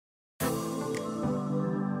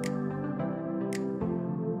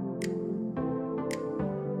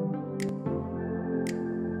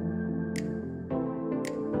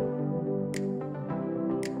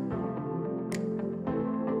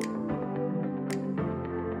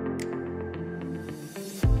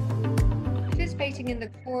Participating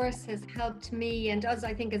in the course has helped me and us,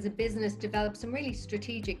 I think, as a business develop some really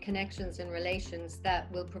strategic connections and relations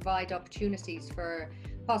that will provide opportunities for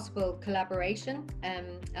possible collaboration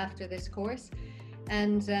after this course.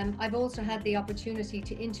 And I've also had the opportunity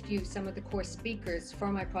to interview some of the course speakers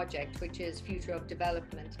for my project, which is Future of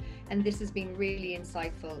Development. And this has been really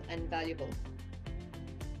insightful and valuable.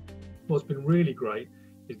 What's been really great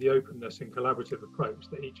is the openness and collaborative approach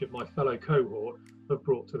that each of my fellow cohort have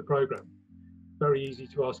brought to the programme. Very easy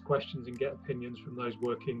to ask questions and get opinions from those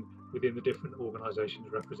working within the different organisations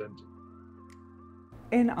represented.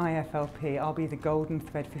 In IFLP, I'll be the Golden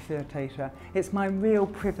Thread Facilitator. It's my real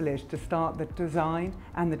privilege to start the design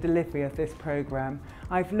and the delivery of this programme.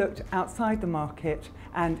 I've looked outside the market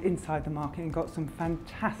and inside the market and got some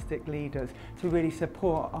fantastic leaders to really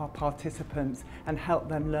support our participants and help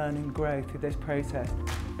them learn and grow through this process.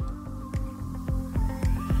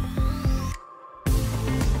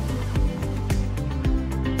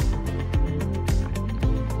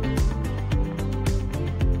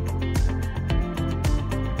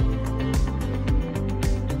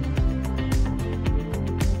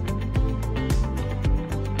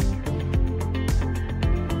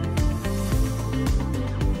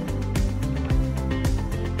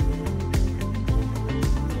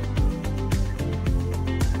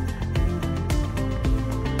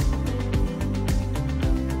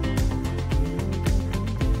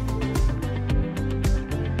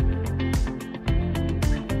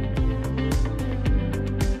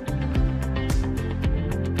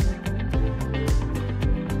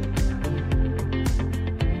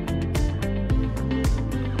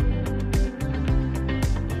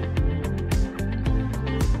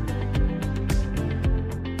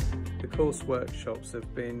 Course workshops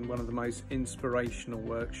have been one of the most inspirational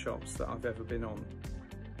workshops that I've ever been on.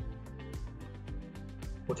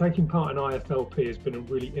 Well, taking part in IFLP has been a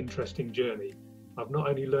really interesting journey. I've not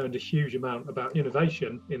only learned a huge amount about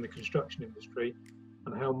innovation in the construction industry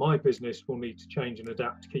and how my business will need to change and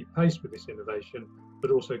adapt to keep pace with this innovation,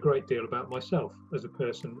 but also a great deal about myself as a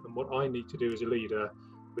person and what I need to do as a leader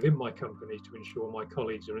within my company to ensure my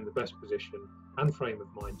colleagues are in the best position and frame of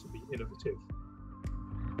mind to be innovative.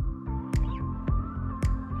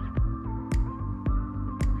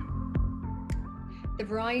 The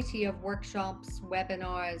variety of workshops,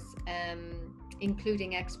 webinars,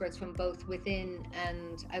 including experts from both within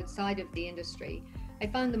and outside of the industry, I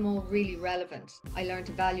found them all really relevant. I learned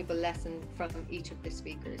a valuable lesson from each of the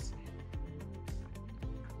speakers.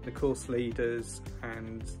 The course leaders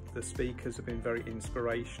and the speakers have been very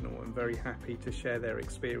inspirational and very happy to share their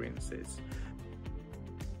experiences.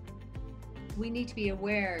 We need to be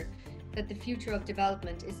aware that the future of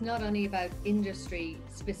development is not only about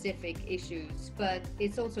industry-specific issues, but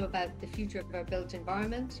it's also about the future of our built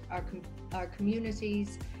environment, our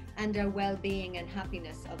communities, and our well-being and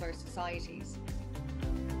happiness of our societies.